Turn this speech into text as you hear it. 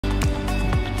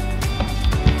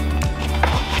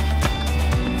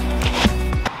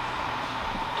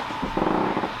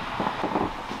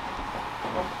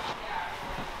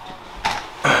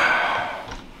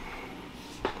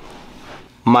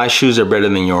My shoes are better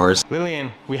than yours. Lillian,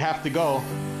 we have to go.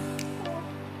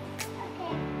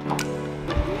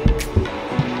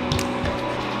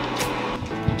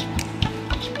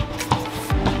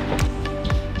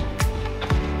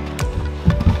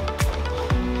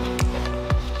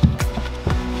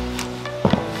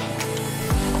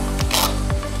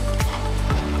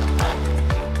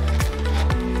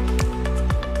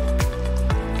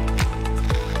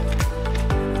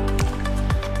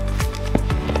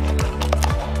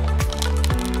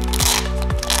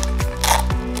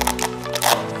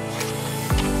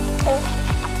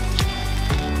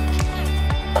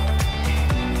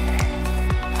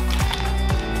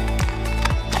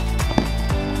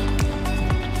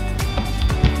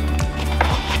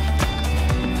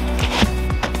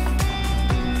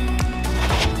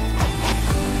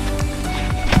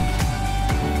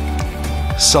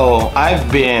 So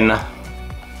I've been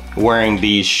wearing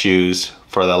these shoes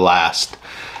for the last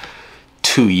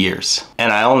 2 years,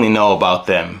 and I only know about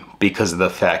them because of the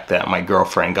fact that my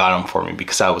girlfriend got them for me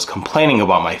because I was complaining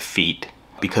about my feet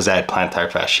because I had plantar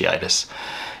fasciitis,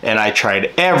 and I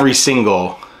tried every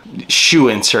single shoe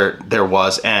insert there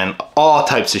was and all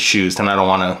types of shoes, and I don't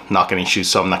want to knock any shoes,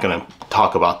 so I'm not going to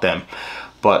talk about them.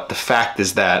 But the fact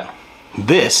is that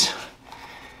this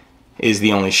is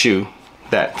the only shoe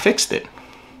that fixed it.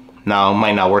 Now, it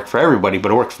might not work for everybody,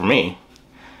 but it worked for me.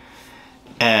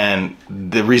 And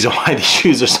the reason why these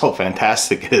shoes are so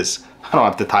fantastic is I don't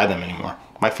have to tie them anymore.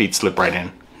 My feet slip right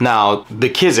in. Now, the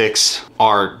Kiziks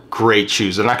are great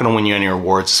shoes. They're not gonna win you any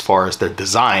awards as far as their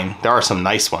design. There are some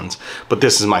nice ones, but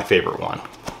this is my favorite one.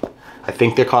 I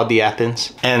think they're called the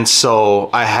Athens. And so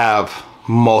I have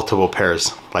multiple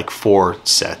pairs, like 4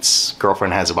 sets.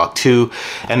 Girlfriend has about 2,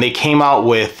 and they came out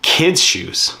with kids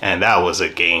shoes, and that was a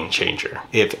game changer.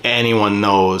 If anyone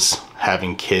knows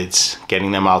having kids,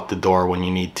 getting them out the door when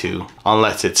you need to,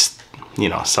 unless it's, you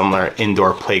know, somewhere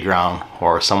indoor playground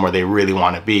or somewhere they really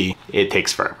want to be, it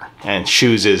takes forever. And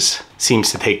shoes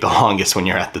seems to take the longest when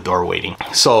you're at the door waiting.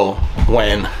 So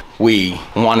when we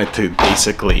wanted to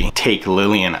basically take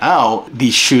Lillian out,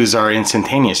 these shoes are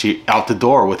instantaneous. You're out the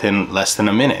door within less than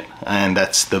a minute. And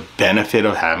that's the benefit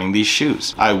of having these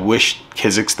shoes. I wish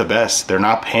Kizik's the best. They're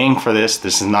not paying for this.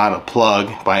 This is not a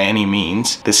plug by any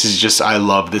means. This is just, I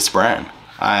love this brand.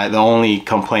 The only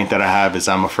complaint that I have is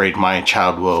I'm afraid my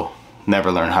child will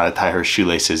never learn how to tie her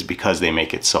shoelaces because they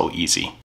make it so easy.